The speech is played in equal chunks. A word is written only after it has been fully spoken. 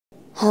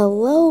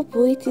Hello,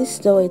 British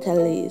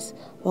storytellers.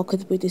 Welcome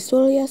to British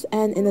Stories,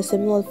 and in a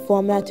similar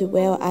format to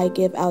where I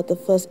give out the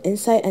first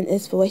insight and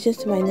inspirations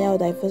to my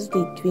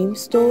neurodiversity dream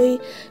story,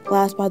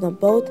 Glass Bottom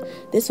Boat,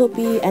 this will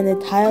be an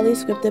entirely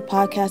scripted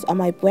podcast on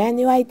my brand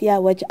new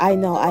idea, which I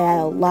know I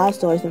had a lot of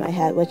stories in my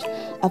head, which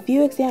a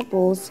few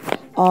examples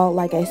are,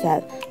 like I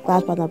said,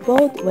 Glass Bottom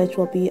Boat, which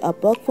will be a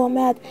book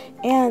format,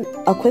 and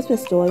a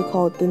Christmas story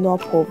called The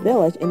North Pole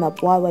Village in a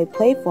Broadway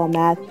play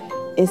format,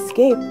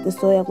 Escape, the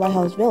story of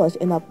Lighthouse Village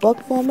in a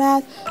book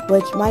format,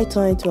 which might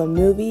turn into a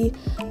movie,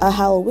 a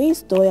Halloween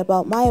story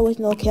about my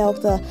original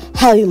character,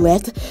 how he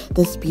left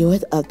the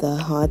spirit of the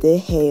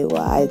haunted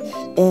hayride,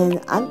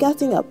 and I'm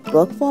guessing a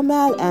book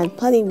format, and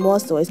plenty more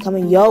stories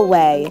coming your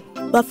way.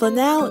 But for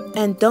now,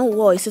 and don't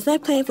worry, since my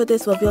plan for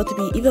this reveal to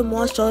be even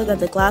more shorter than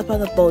the Glass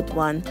Bottom Boat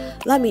one,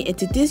 let me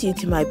introduce you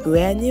to my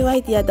brand new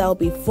idea that will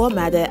be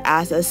formatted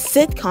as a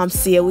sitcom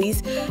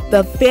series,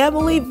 the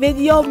Family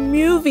Video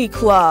Movie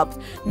Club,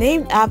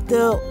 named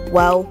after,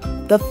 well,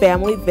 the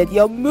Family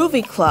Video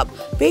Movie Club,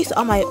 based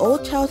on my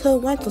old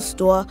childhood rental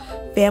store,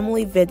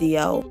 Family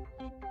Video.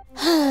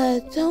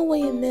 Don't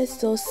we miss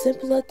those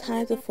simpler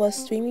times before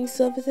streaming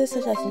services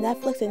such as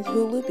Netflix and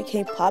Hulu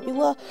became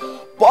popular?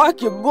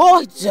 Back in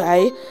my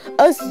day,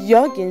 us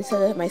youngins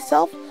such as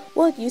myself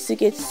would used to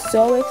get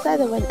so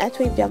excited when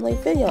entering Family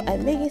Video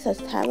and making such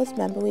timeless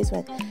memories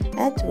when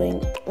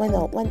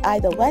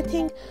either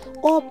renting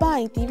or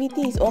buying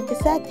DVDs or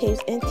cassette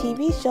tapes in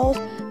TV shows,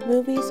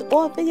 movies,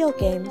 or video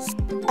games.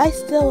 I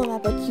still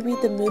remember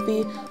QB the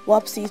movie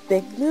Whoopsie's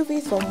Big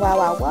Movies from Wow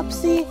Wow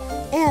Whoopsie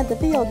and the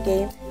video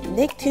game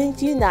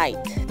Nicktoons Unite.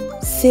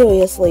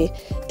 Seriously,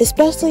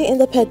 especially in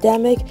the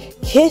pandemic,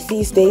 kids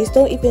these days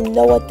don't even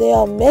know what they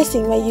are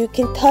missing when you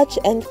can touch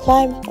and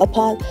climb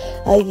upon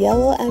a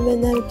yellow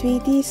M&M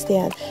 3D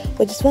stand,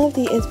 which is one of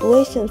the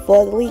inspirations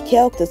for the lead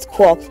character's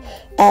quirks,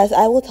 as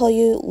I will tell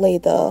you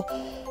later.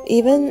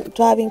 Even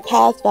driving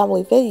past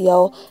Family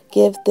Video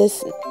gives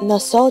this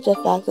nostalgia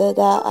factor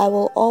that I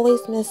will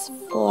always miss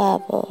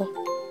forever.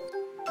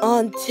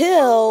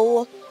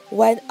 Until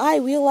when I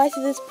realized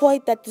at this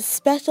point that the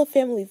special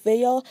Family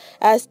Video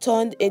has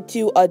turned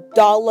into a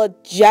Dollar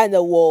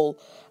General.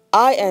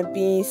 I am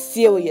being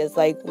serious.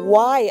 Like,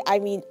 why? I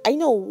mean, I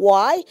know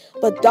why,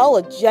 but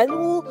Dollar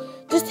General?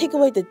 Just take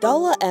away the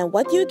dollar and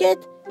what do you get?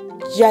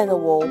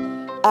 General.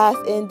 As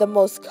in the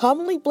most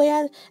commonly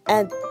bland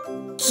and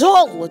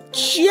Dollar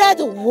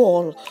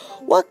General.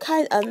 What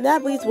kind of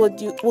memories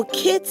will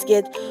kids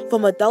get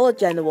from a Dollar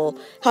General?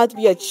 How to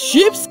be a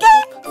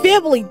cheapskate?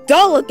 Family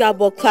Dollar got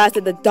more class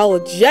than the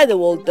Dollar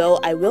General, though.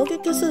 I will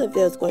get considered if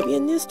there's going to be a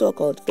new store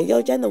called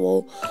Video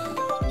General.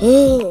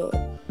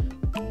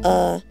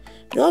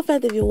 No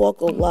offense if you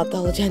walk or love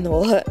Dollar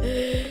General.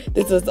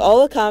 This was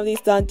all a comedy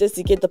stunt just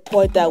to get the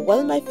point that one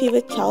of my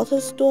favorite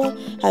childhood store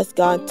has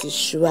gone to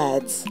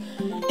shreds.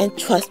 And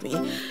trust me,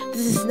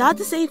 this is not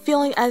the same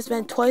feeling as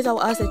when Toys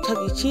R Us and Chuck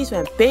E. Cheese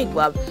went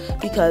bankrupt,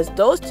 because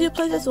those two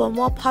places were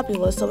more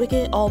popular so we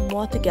can all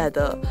more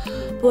together.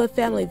 But with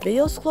Family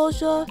Video's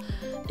closure,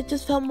 it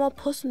just felt more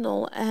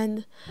personal,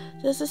 and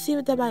just to see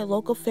that my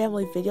local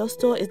Family Video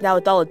store is now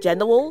a Dollar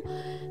General,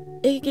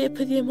 it can get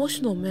pretty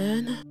emotional,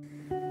 man.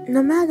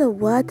 No matter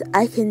what,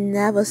 I can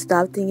never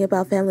stop thinking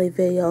about Family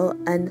Video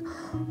and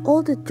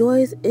all the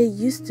joys it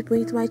used to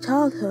bring to my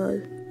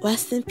childhood.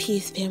 Rest in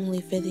peace,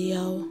 Family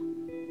Video.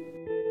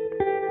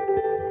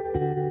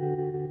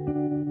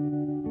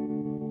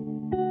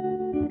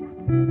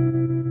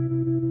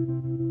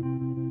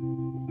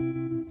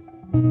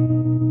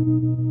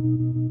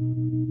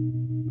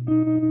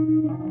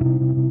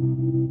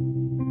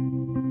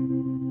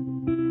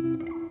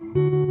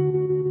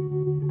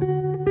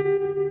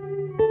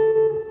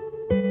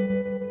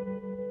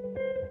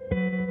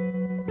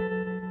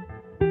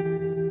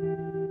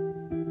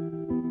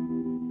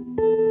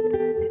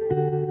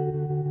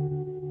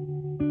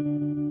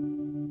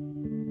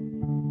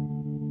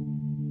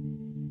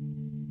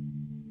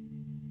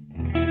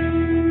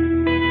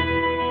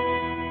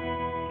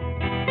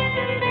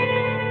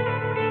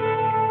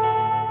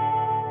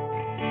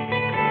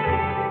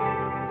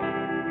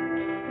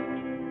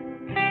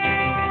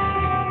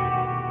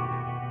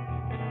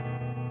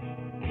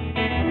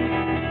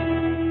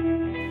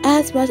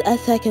 As much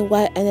as I can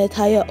write an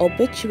entire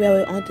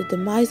obituary on the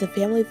demise of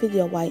Family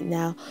Video right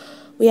now,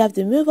 we have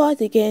to move on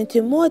to get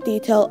into more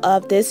detail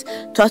of this.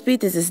 Trust me,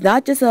 this is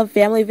not just a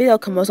Family Video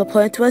commercial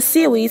put into a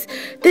series.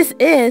 This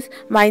is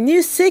my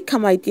new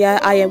sitcom idea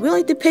I am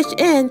willing to pitch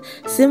in,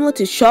 similar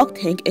to Shark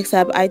Tank,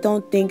 except I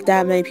don't think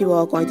that many people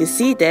are going to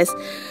see this.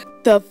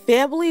 The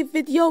Family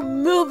Video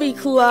Movie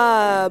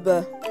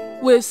Club!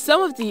 With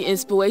some of the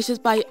inspirations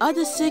by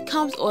other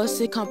sitcoms or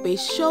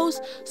sitcom-based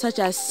shows such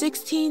as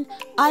 16,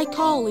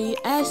 iCarly,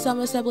 and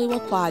Some Assembly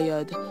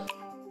Required.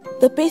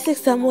 The basic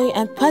summary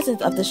and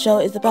presence of the show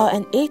is about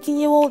an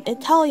 18-year-old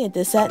Italian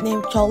descent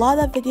named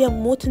Charlotta Vidya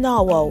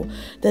Montanaro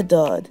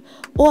III,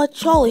 or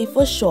Charlie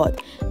for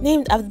short,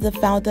 named after the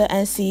founder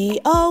and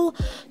CEO,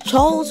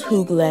 Charles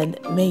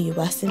Hoogland. May you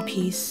rest in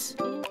peace.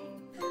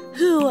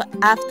 who,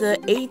 after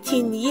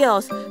 18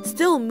 years,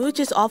 still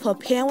mooches off her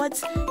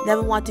parents,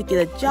 never want to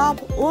get a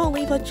job or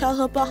leave her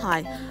childhood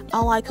behind,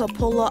 unlike her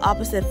polar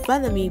opposite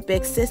frenemy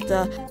big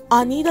sister,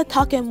 Anita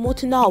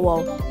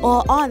Takemotonawa,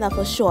 or Anna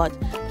for short,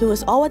 who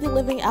is already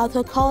living out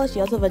her college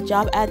years with a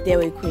job at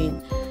Dairy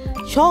Queen.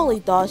 Charlie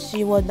thought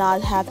she would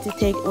not have to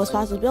take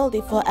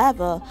responsibility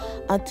forever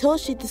until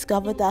she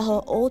discovered that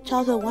her old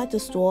childhood rental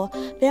store,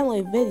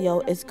 Family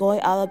Video, is going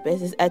out of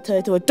business and turned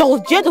into a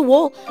Dollar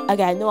General.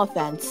 Again, no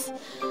offense.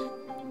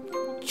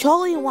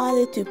 Charlie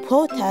wanted to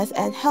protest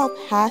and help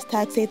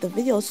 #save the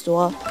video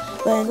store,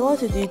 but in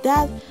order to do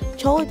that,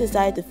 Charlie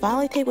decided to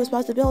finally take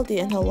responsibility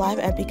in her life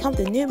and become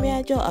the new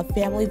manager of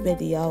Family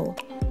Video.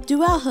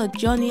 Throughout her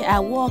journey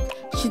at work,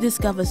 she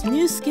discovers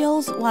new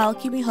skills while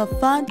keeping her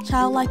fun,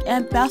 childlike,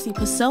 and bouncy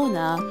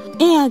persona.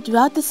 And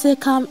throughout the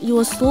sitcom, you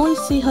will slowly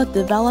see her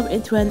develop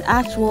into an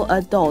actual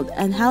adult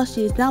and how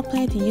she is now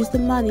planning to use the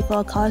money for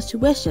her college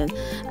tuition,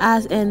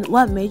 as in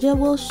what major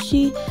will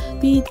she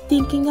be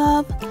thinking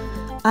of?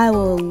 I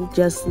will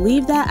just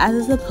leave that as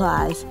a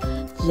surprise.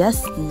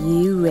 Just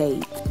you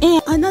wait.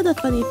 And another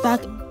funny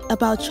fact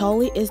about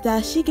Charlie is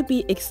that she could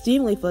be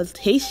extremely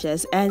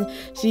flirtatious, and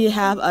she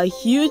have a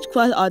huge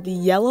crush on the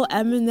yellow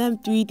M&M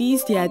 3D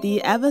standee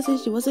ever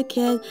since she was a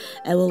kid,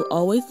 and will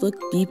always look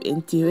deep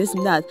into his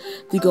nut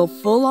to go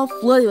full on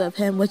flirty with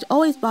him, which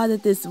always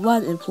bothered this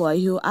one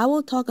employee who I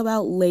will talk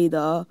about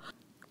later.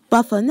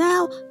 But for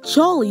now,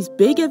 Charlie's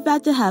big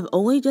adventure have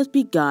only just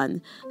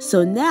begun,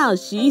 so now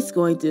she's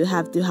going to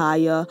have to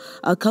hire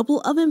a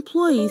couple of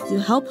employees to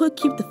help her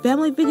keep the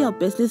Family Video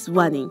business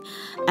running.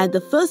 And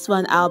the first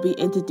one I'll be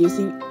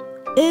introducing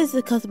is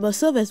the customer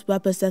service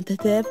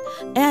representative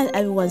and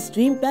everyone's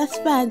dream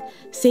best friend,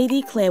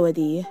 Sadie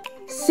Clarity.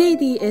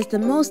 Sadie is the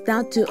most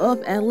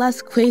down-to-earth and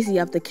less crazy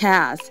of the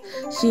cast.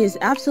 She is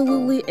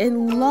absolutely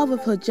in love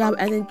with her job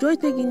and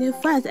enjoys making new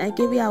friends and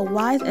giving out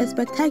wise and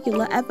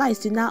spectacular advice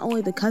to not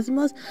only the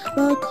customers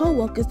but her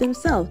co-workers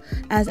themselves,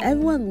 as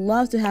everyone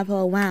loves to have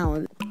her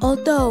around.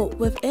 Although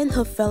within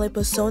her friendly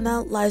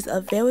persona lies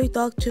a very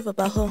dark truth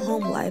about her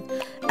home life,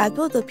 as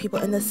both the people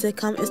in the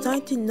sitcom is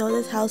starting to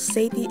notice how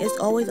Sadie is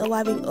always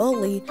arriving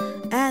early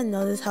and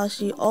notice how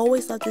she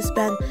always loves to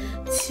spend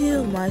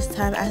too much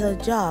time at her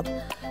job.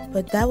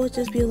 But that will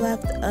just be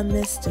left a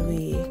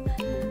mystery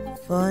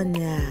for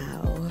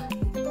now.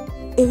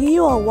 If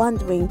you are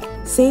wondering,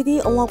 Sadie,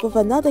 along with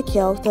another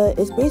character,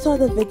 is based on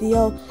the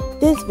video.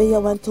 This video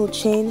rental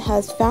chain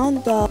has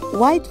found the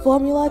right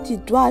formula to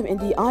thrive in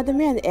the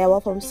on-demand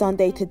era from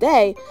Sunday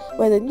Today,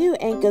 where the new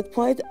anchors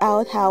point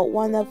out how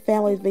one of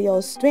Family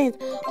Video's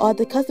strengths are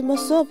the customer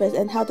service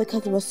and how the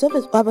customer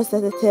service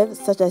representatives,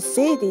 such as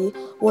Sadie,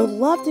 would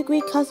love to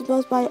greet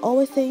customers by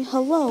always saying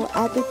hello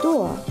at the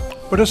door.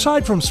 But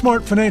aside from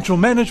smart financial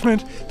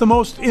management, the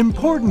most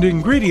important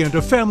ingredient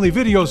of Family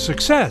Video's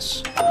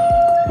success: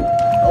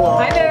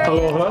 Hi there.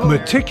 Hello.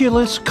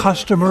 Meticulous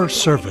customer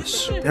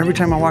service. Every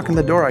time I walk in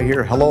the door, I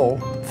hear hello.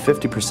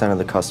 50% of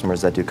the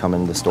customers that do come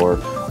into the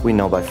store, we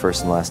know by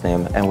first and last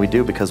name, and we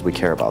do because we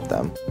care about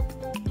them.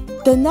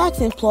 The next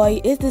employee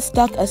is the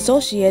stuck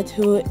associate,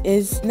 who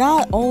is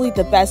not only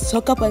the best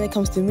hookup when it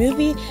comes to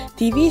movie,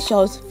 TV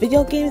shows,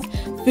 video games,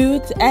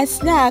 foods, and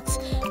snacks,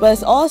 but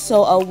is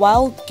also a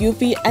wild,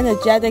 goofy,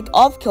 energetic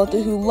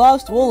off-kilter who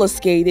loves roller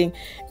skating.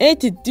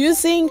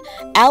 Introducing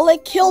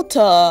Alec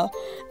Kilter.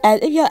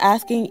 And if you're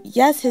asking,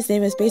 yes, his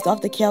name is based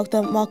off the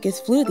character Marcus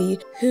Flutie,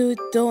 who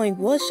during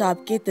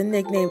workshop get the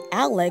nickname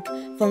Alec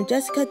from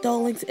Jessica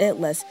Darling's It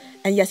List.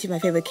 And yes, he's my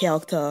favorite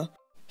character.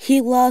 He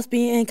loves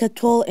being in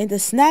control in the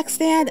snack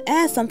stand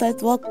and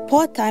sometimes work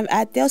part-time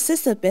at their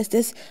sister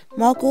business,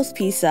 Marco's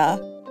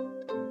Pizza.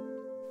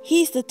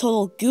 He's the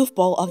total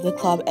goofball of the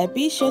club, and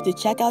be sure to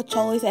check out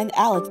Charlie's and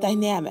Alec's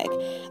dynamic.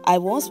 I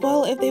won't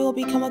spoil if they will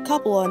become a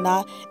couple or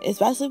not,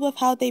 especially with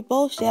how they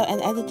both share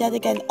an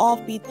energetic and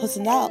offbeat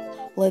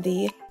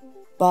personality.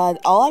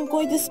 But all I'm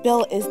going to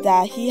spill is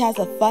that he has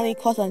a funny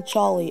crush on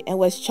Charlie, in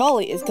which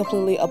Charlie is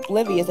completely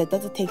oblivious and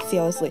doesn't take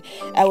seriously,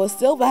 and will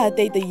still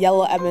validate the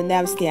yellow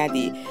M&M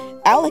standee.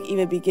 Alec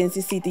even begins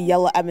to see the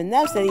yellow M&M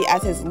standee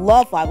as his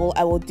love rival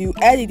and will do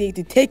anything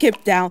to take him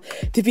down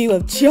to be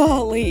with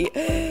Charlie.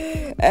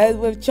 And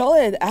with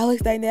Charlie and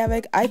Alec's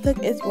dynamic, I took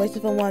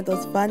inspiration from one of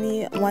those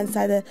funny,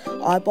 one-sided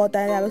oddball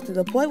dynamics to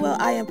the point where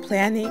I am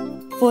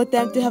planning for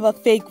them to have a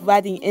fake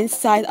wedding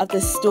inside of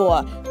the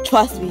store.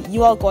 Trust me,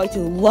 you are going to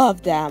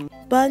love them.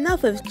 But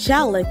enough with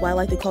Chalik, what I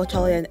like to call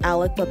Charlie and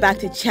Alec, but back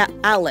to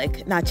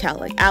Alec, not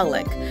Chalik,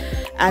 Alec,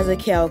 as a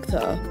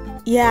character.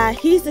 Yeah,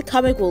 he's the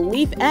comic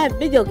relief and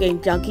video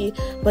game junkie,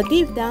 but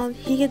deep down,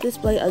 he can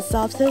display a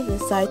soft citizen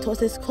side towards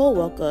his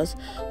co-workers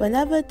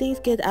whenever things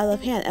get out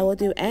of hand, and will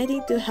do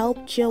anything to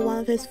help cheer one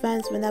of his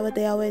friends whenever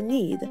they are in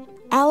need.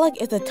 Alec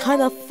is a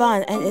ton of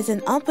fun and is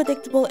an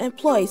unpredictable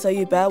employee, so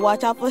you better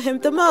watch out for him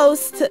the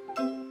most.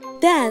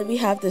 Then we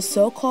have the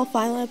so-called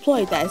final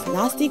employee that is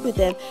not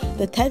secretive,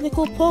 the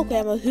technical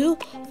programmer who,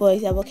 for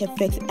example, can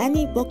fix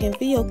any broken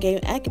video game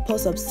and can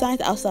post up signs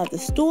outside the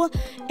store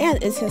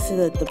and is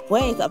considered the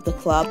brains of the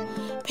club,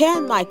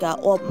 Pan Micah,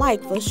 or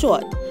Mike for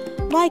short.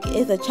 Mike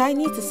is a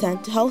Chinese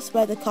descent to help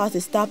spread the cause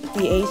to stop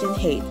the Asian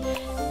hate,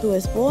 who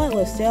is born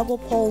with cerebral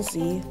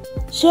palsy.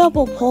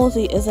 Cerebral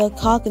palsy is a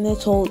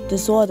congenital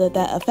disorder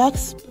that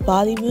affects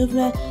body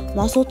movement,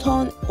 muscle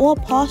tone, or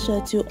posture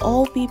to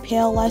all be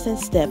paralyzed and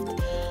stiff.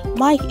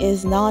 Mike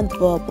is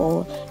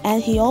nonverbal,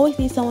 and he always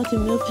needs someone to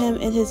move him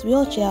in his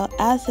wheelchair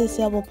as his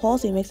cerebral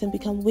palsy makes him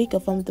become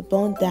weaker from the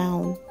bone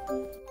down.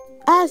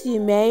 As you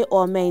may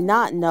or may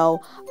not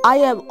know, I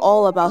am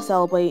all about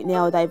celebrating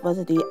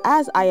neurodiversity,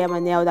 as I am a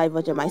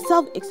neurodivergent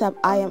myself, except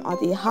I am on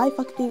the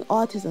high-functioning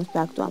autism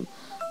spectrum.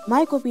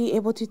 Mike will be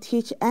able to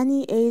teach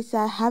any age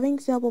that having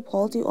cerebral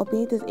palsy or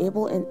being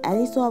disabled in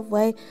any sort of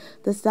way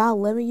does not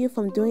limit you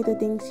from doing the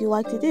things you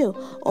like to do,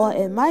 or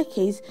in my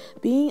case,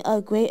 being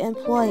a great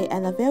employee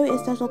and a very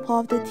essential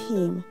part of the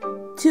team.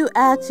 To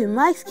add to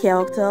Mike's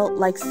character,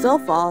 like so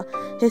far,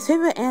 his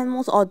favorite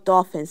animals are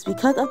dolphins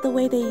because of the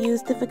way they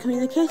use different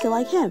communication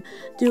like him,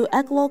 through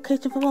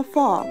echolocation from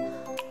afar.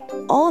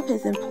 All of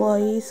his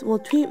employees will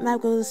treat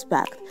Mike with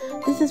respect.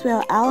 This is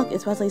where Alec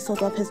especially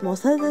shows off his more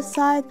sensitive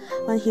side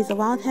when he's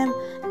around him,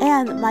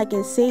 and Mike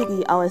and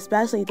Sadie are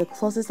especially the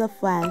closest of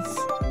friends.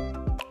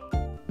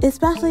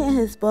 Especially in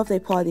his birthday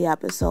party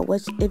episode,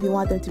 which if you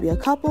want them to be a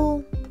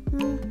couple,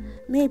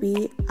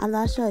 maybe, I'm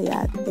not sure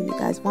yet if you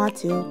guys want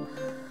to.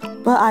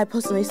 But I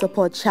personally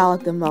support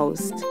Challeck the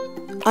most.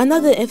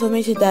 Another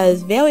information that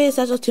is very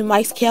essential to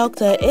Mike's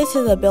character is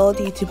his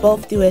ability to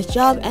both do his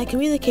job and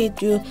communicate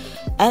through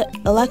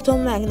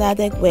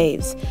electromagnetic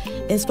waves,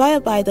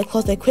 inspired by the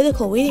close and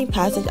critical reading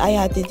passage I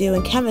had to do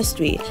in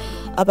chemistry,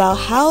 about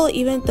how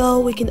even though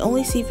we can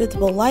only see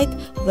visible light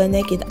with a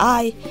naked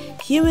eye,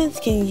 humans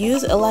can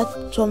use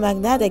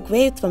electromagnetic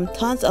waves from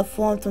tons of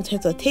forms from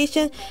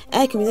transportation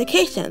and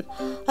communication.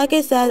 Like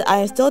I said, I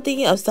am still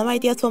thinking of some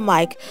ideas for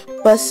Mike,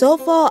 but so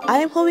far I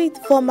am hoping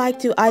for Mike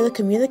to either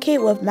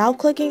communicate with mouth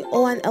clicking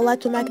or an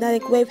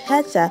electromagnetic wave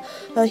headset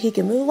where he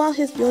can move around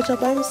his wheelchair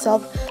by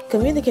himself,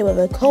 communicate with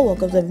his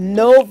coworkers with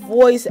no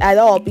voice at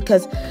all,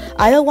 because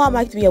I don't want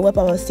Mike to be a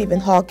whip-off of Stephen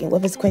Hawking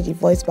with his cringy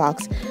voice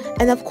box.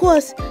 And of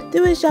course,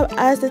 do his job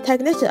as the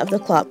technician of the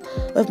club,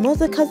 with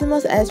most of the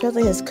customers and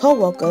especially his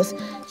co-workers,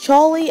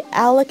 Charlie,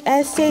 Alec,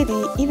 and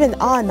Sadie, even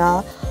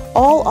Anna,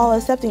 all are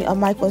accepting of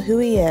Mike for who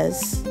he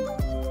is.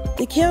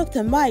 The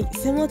character Mike,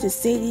 similar to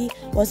Sadie,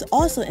 was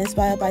also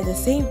inspired by the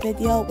same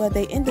video where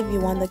they interview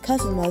one of the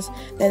customers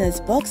that is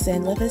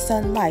Buxton with his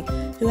son Mike,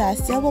 who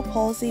has cerebral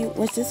palsy,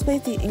 which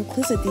displays the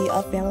inclusivity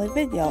of family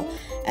video.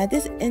 And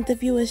this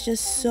interview is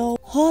just so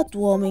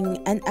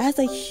heartwarming, and as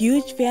a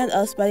huge fan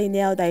of spreading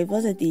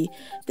neurodiversity,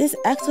 this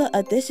extra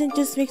addition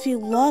just makes me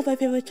love my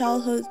favorite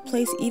childhood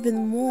place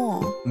even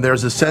more.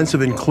 There's a sense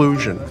of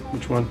inclusion.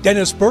 Which one?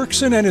 Dennis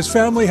Berkson and his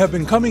family have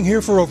been coming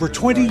here for over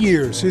 20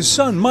 years. His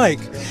son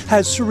Mike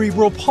has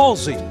cerebral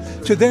palsy.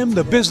 To them,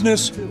 the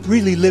business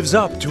really lives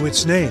up to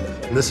its name.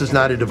 And this is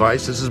not a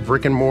device, this is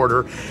brick and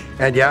mortar.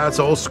 And yeah, it's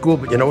old school,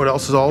 but you know what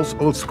else is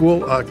old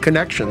school?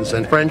 Connections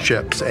and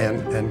friendships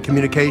and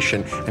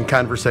communication and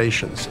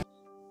conversations.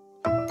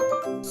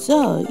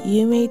 So,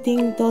 you may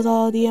think those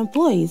are the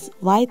employees,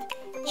 right?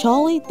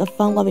 Charlie, the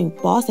fun-loving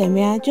boss and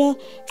manager,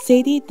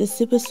 Sadie, the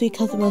super sweet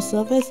customer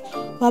service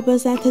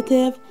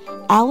representative,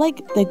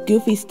 Alec, the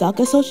goofy stock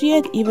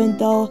associate, even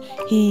though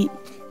he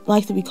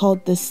likes to be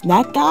called the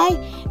snack guy,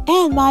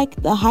 and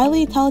Mike, the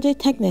highly intelligent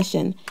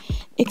technician.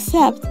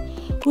 Except,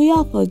 we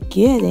are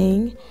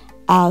forgetting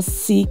our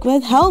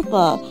secret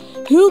helper.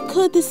 Who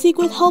could the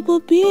secret helper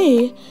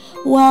be?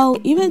 Well,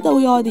 even though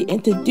we already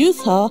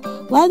introduced her,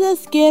 let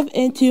us give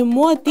into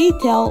more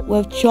detail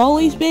with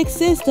Charlie's big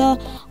sister,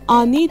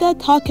 Anita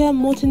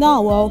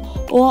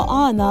Takemotonawa, or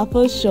Anna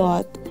for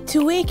short.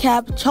 To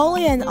recap,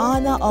 Charlie and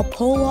Anna are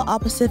polar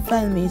opposite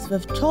frenemies,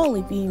 with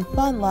Charlie being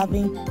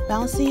fun-loving,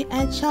 bouncy,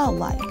 and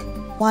childlike,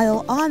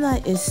 while Anna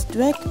is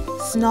strict,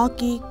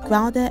 snarky,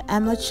 grounded,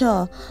 and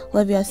mature,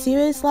 living a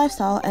serious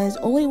lifestyle and is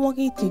only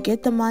working to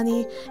get the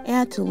money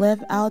and to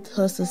live out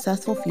her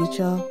successful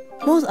future.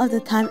 Most of the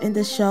time in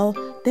the show,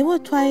 they will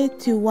try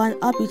to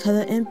one-up each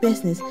other in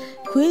business,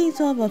 creating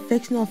sort of a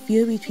fictional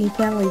feud between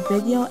Family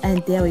Video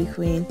and Dairy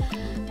Queen.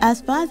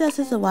 As fun as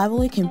this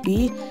rivalry can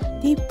be,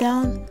 deep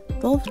down,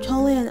 both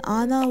Charlie and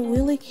Anna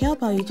really care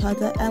about each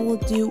other and will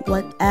do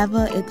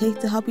whatever it takes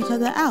to help each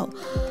other out.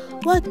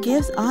 What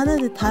gives Anna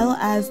the title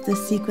as the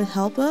secret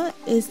helper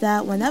is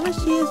that whenever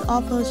she is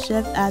off her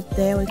shift at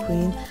Dairy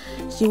Queen,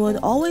 she would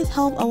always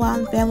help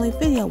around Family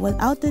Video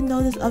without the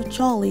notice of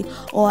Charlie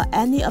or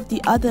any of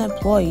the other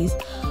employees,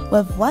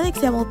 with one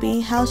example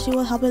being how she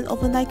would help an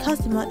overnight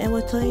customer in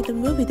returning the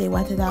movie they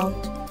rented out.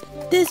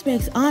 This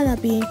makes Anna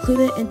be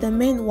included in the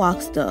main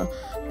roster,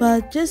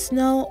 but just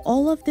know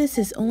all of this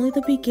is only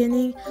the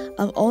beginning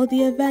of all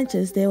the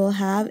adventures they will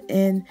have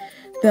in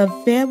the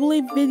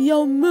Family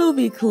Video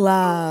Movie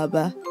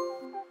Club.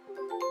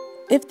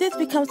 If this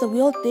becomes a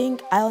real thing,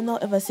 I don't know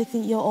if a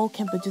 16-year-old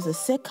can produce a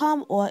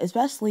sitcom or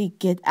especially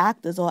get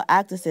actors or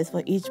actresses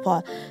for each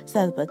part,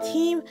 set up a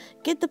team,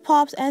 get the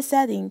props and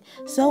setting,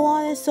 so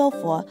on and so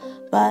forth.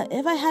 But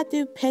if I had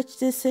to pitch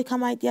this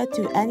sitcom idea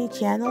to any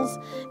channels,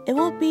 it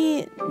would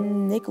be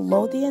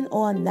Nickelodeon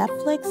or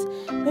Netflix,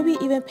 maybe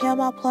even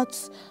Paramount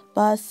Plus.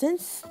 But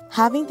since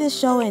having this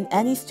show in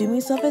any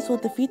streaming service will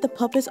defeat the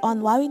purpose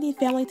on why we need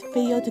Family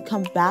Video to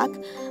come back,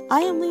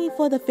 I am leaning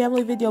for the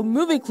Family Video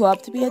Movie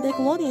Club to be a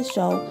Nickelodeon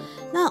show.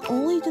 Not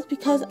only just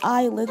because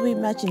I literally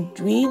mentioned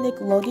 3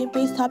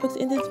 Nickelodeon-based topics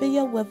in this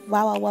video with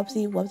Wow Wow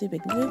Wubsy, Wubsy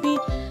Big Movie,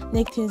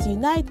 Nicktoons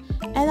Unite,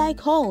 and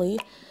iCarly,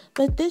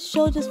 but this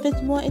show just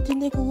fits more into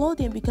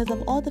Nickelodeon because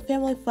of all the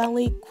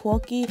family-friendly,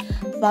 quirky,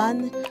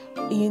 fun,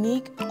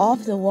 unique,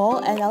 off-the-wall,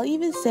 and I'll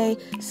even say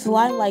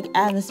slime-like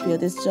atmosphere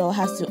this show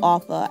has to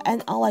offer.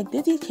 And unlike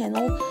Disney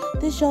Channel,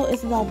 this show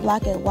isn't all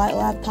black and white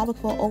or have topics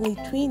for only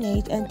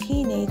teenage and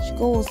teenage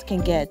girls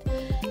can get.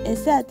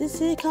 Instead, this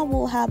sitcom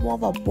will have more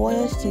of a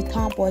boyish to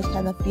tomboyish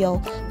kind of feel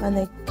when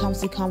it comes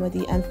to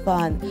comedy and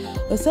fun,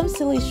 with some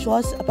silly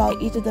shorts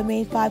about each of the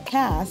main 5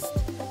 casts,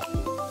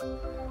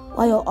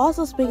 while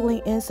also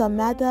sprinkling in some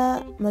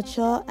meta,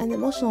 mature, and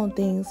emotional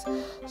things,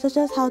 such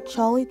as how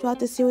Charlie throughout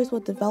the series will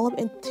develop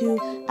into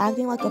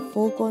acting like a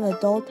full-grown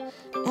adult,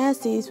 and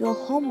sees real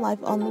home life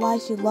on why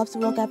she loves to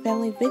work at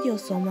Family Video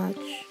so much.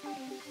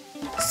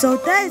 So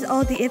that is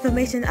all the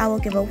information I will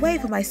give away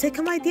for my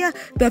sitcom idea,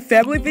 the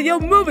Family Video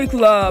Movie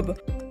Club!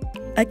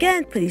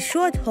 Again, pretty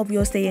short, hope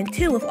you'll stay in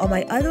tune with all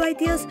my other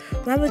ideas.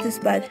 Remember to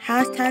spread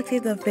hashtag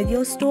Save the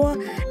Video Store.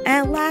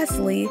 And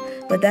lastly,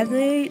 but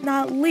definitely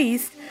not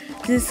least,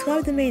 to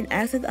describe the main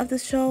accent of the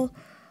show,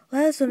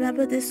 let us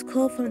remember this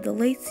quote from the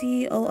late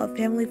CEO of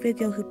Family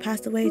Video who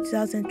passed away in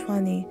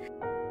 2020.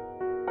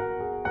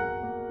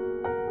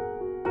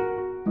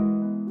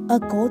 A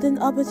golden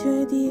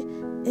opportunity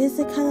is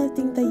the kind of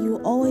thing that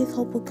you always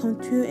hope will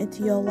come true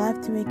into your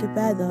life to make it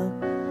better.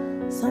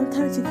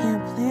 Sometimes you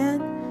can't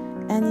plan,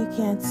 and you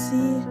can't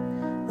see,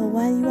 but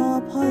when you are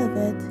a part of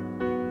it,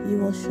 you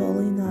will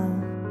surely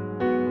know.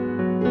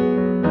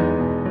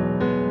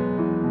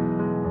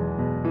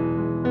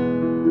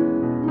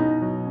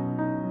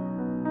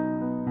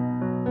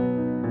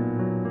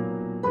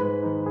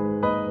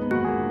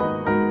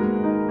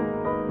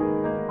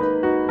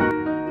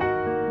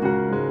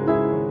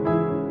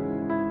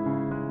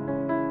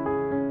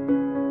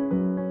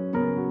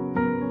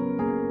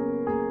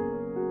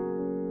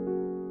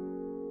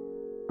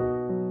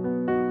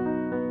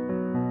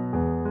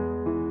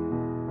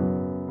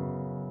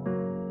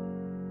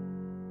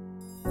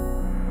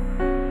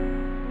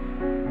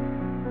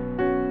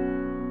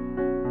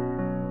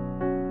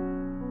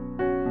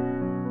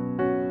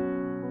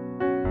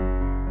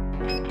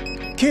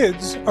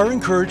 Kids are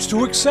encouraged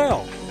to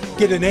excel.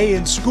 Get an A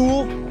in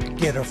school,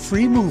 get a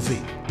free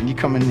movie. And you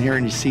come in here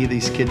and you see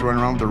these kids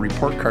running around with their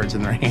report cards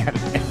in their hand.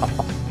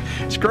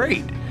 It's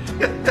great.